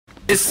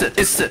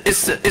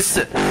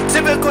the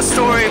typical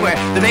story where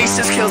the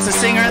bassist kills the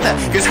singer, the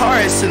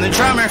guitarist and the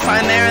drummer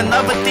find they're in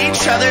love with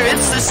each other.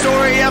 It's the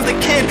story of the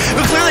kid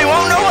who clearly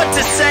won't know what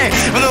to say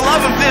when the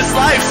love of his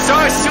life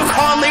starts to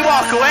calmly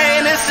walk away.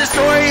 And it's the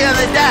story of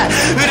the dad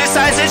who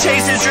decides to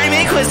chase his dream.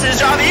 He quits his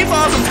job, he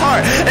falls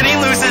apart, and he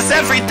loses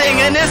everything.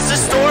 And it's the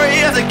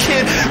story of the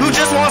kid who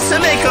just wants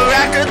to make a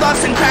record,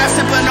 loves and crafts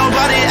it, but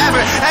nobody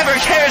ever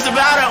cares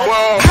about it.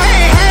 Whoa.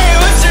 Hey,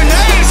 what's your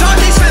name? All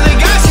these for the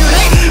guys you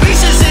hate. We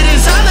should sit in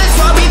silence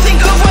while we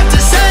think of what to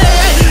say.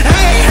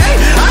 Hey,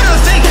 I don't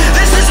think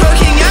this is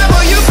working out.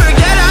 Well, you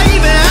forget I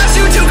even asked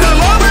you to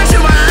come over to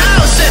my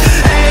house.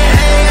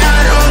 Hey, I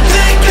don't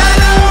think I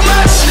know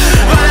much,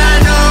 but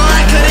I know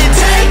I couldn't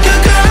take a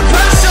good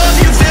brush. So if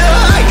you feel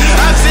like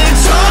I've been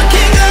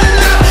talking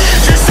enough,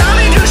 just tell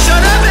me to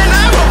shut up and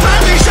I will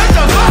probably shut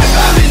the fuck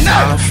up.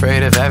 I'm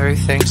afraid of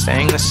everything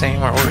staying the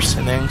same or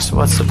worsening. So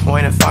what's the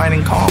point of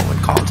finding calm when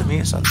calm to me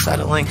is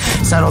unsettling?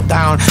 Settle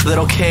down,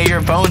 little kid,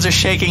 your bones are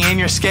shaking in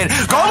your skin.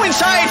 Go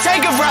inside,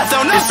 take a breath,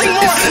 though, nothing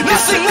more,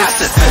 nothing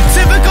less.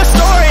 Typical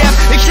story of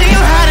the king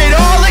who had it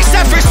all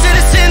except for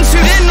citizens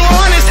who didn't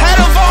want his head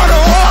up on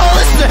a wall.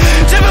 It's the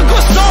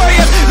typical story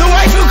of the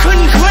wife who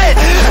couldn't quit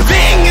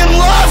being in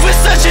love with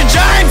such a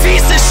giant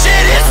piece of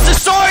shit. It's the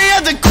story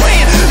of the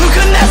queen who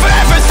could never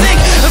ever think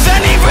of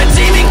any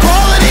redeeming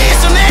qualities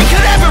a man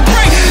could ever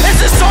bring. It's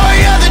the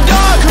story of the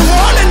dog who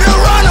wanted to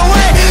run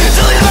away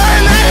till he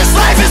learned that his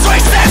life is way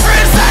safer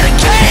inside a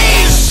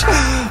cage.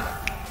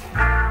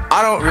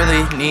 I don't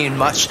really need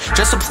much,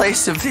 just a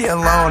place to be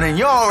alone, and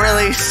you don't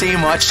really see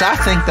much. I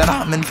think that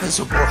I'm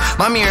invisible.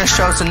 My mirror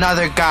shows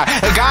another guy.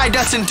 A guy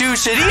doesn't do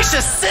shit, he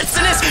just sits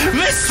in his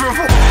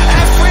miserable.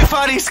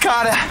 Everybody's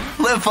gotta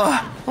live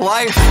a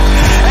life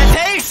that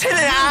they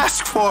didn't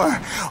ask for.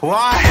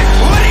 Why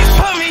would he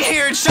put me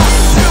here just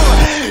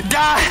to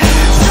die?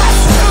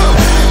 Just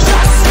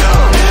to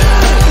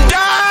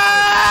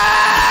die.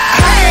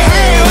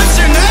 Hey, what's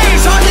your name?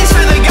 All these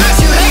for the guys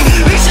you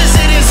hate. We should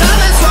sit in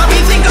silence while we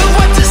think of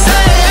what to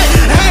say.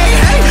 Hey,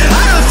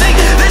 I don't think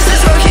this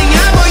is working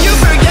out. Well, you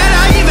forget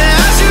I even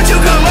asked you to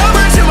come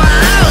over to my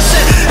house.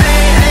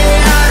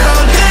 Hey, I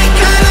don't think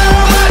I know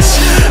much,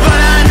 but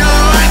I know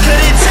I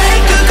couldn't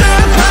take a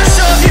good brush.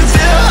 So if you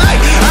feel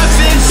like I've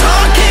been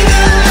talking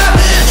enough,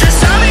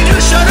 just tell me to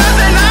shut up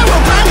and I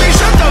will probably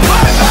shut the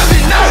fuck up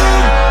enough.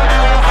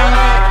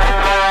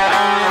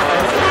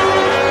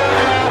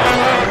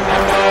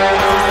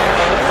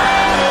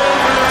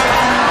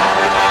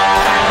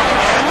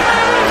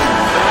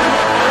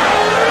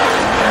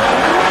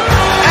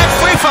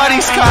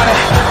 Everybody's gotta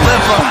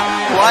live a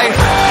life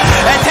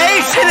that they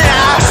didn't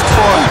ask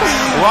for.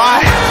 Why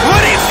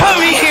would he put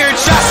me here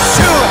just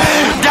to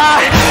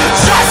die?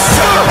 Just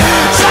to